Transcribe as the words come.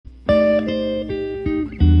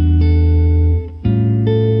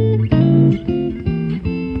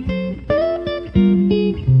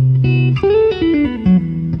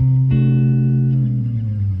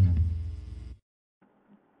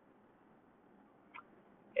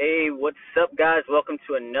Hey, what's up, guys? Welcome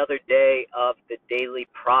to another day of the Daily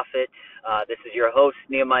Prophet. This is your host,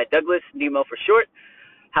 Nehemiah Douglas, Nemo for short.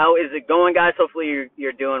 How is it going, guys? Hopefully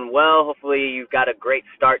you're doing well. Hopefully you've got a great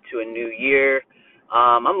start to a new year.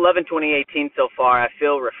 I'm loving 2018 so far. I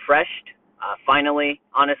feel refreshed, finally.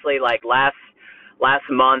 Honestly, like last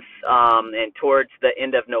month and towards the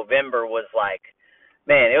end of November was like,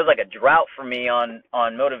 man, it was like a drought for me on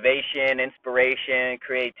motivation, inspiration,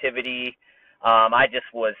 creativity. I just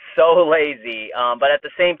was so lazy, but at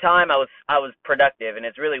the same time, I was productive, and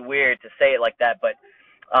it's really weird to say it like that, but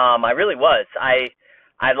I really was. I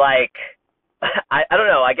like I don't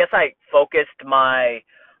know. I guess I focused my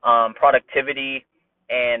productivity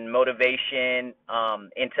and motivation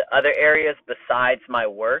into other areas besides my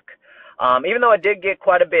work. Even though I did get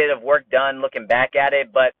quite a bit of work done looking back at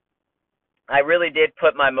it, but I really did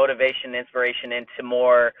put my motivation and inspiration into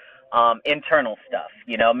more internal stuff,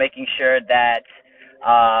 making sure that,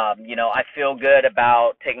 I feel good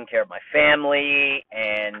about taking care of my family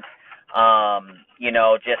and,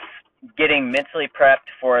 just getting mentally prepped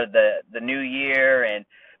for the new year and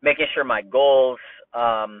making sure my goals,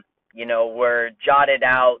 were jotted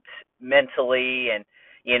out mentally and,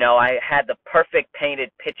 I had the perfect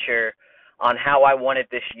painted picture on how I wanted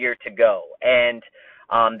this year to go. And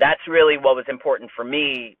that's really what was important for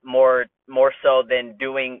me, more so than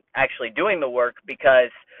actually doing the work, because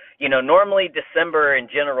normally December in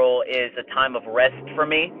general is a time of rest for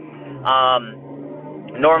me.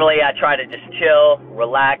 Normally I try to just chill,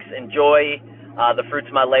 relax, enjoy the fruits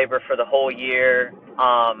of my labor for the whole year.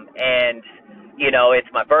 And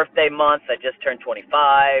it's my birthday month. I just turned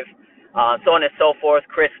 25, so on and so forth.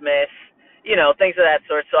 Christmas, things of that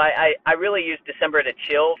sort. So I really use December to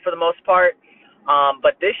chill for the most part.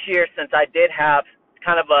 But this year, since I did have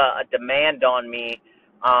kind of a demand on me,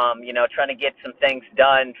 trying to get some things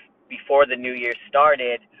done before the new year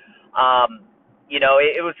started,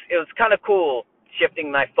 it was kind of cool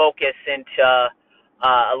shifting my focus into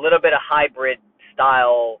a little bit of hybrid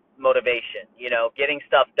style motivation, getting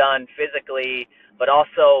stuff done physically, but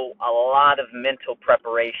also a lot of mental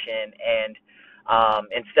preparation. And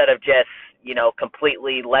instead of just,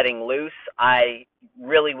 completely letting loose, I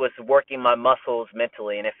really was working my muscles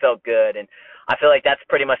mentally, and it felt good. And I feel like that's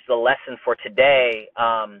pretty much the lesson for today.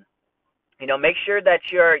 Make sure that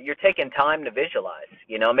you're taking time to visualize.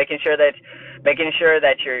 Making sure that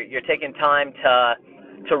you're taking time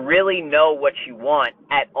to really know what you want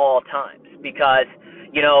at all times. Because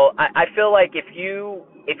I feel like if you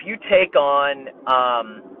take on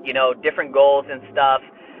different goals and stuff,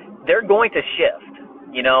 they're going to shift.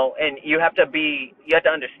 And you have to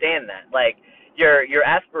understand that. Like your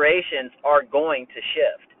aspirations are going to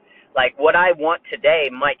shift. Like what I want today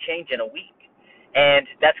might change in a week. And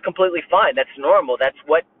that's completely fine. That's normal. That's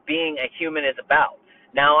what being a human is about.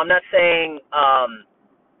 Now, I'm not saying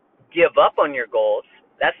give up on your goals.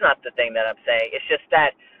 That's not the thing that I'm saying. It's just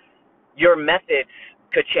that your methods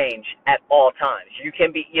could change at all times. You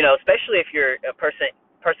can be, especially if you're a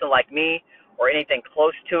person like me or anything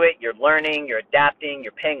close to it, you're learning, you're adapting,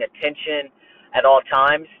 you're paying attention at all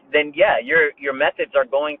times, then yeah, your methods are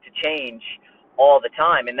going to change all the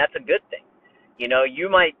time, and that's a good thing. You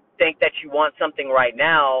might think that you want something right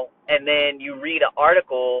now, and then you read an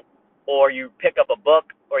article or you pick up a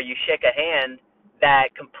book or you shake a hand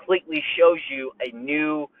that completely shows you a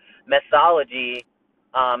new methodology,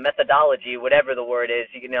 whatever the word is.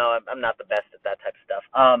 I'm not the best at that type of stuff.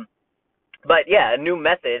 But yeah, a new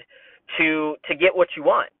method to get what you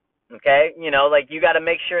want. Okay, like you got to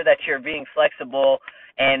make sure that you're being flexible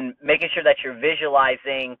and making sure that you're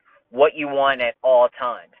visualizing what you want at all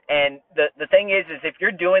times. And the thing is if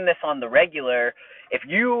you're doing this on the regular, if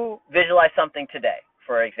you visualize something today,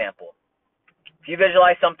 for example, if you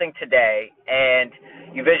visualize something today and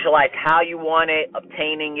you visualize how you want it,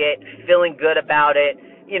 obtaining it, feeling good about it,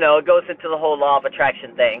 it goes into the whole law of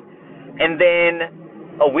attraction thing. And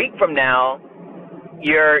then a week from now,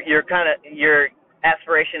 your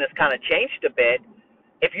aspiration has kind of changed a bit.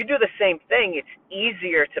 If you do the same thing, it's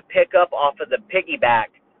easier to pick up off of the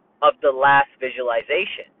piggyback of the last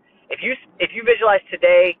visualization. If you visualize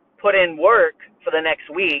today, put in work for the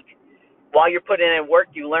next week, while you're putting in work,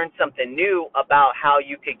 you learn something new about how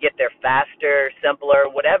you could get there faster, simpler,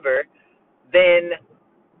 whatever, then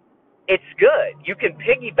it's good. You can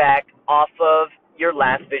piggyback off of your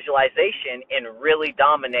last visualization and really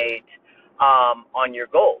dominate on your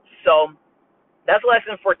goals. So that's the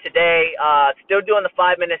lesson for today. Still doing the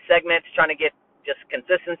 5-minute segments, trying to get just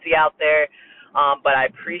consistency out there. But I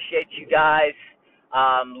appreciate you guys.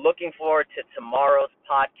 Looking forward to tomorrow's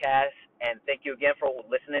podcast. And thank you again for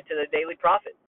listening to the Daily Prophet.